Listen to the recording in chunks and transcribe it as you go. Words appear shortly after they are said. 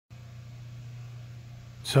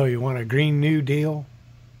So you want a Green New Deal?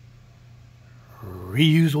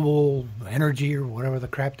 Reusable energy or whatever the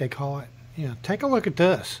crap they call it? Take a look at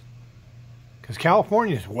this. Because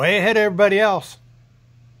California is way ahead of everybody else.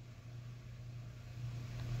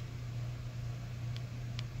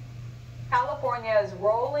 California's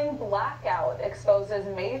rolling blackout exposes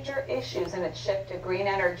major issues in its shift to green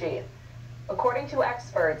energy. According to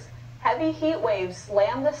experts, heavy heat waves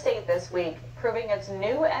slammed the state this week, proving its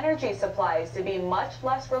new energy supplies to be much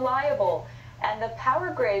less reliable and the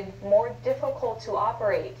power grid more difficult to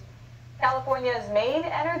operate. California's main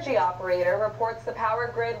energy operator reports the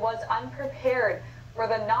power grid was unprepared for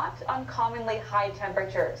the not uncommonly high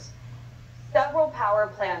temperatures. Several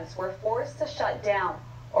power plants were forced to shut down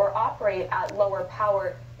or operate at lower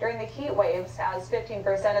power during the heat waves, as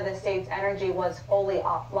 15% of the state's energy was fully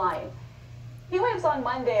offline. Heat waves on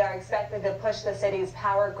Monday are expected to push the city's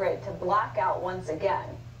power grid to blackout once again.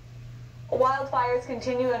 Wildfires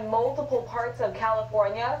continue in multiple parts of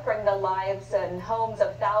California, threatening the lives and homes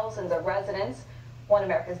of thousands of residents. One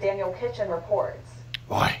America's Daniel Kitchen reports.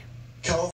 Why?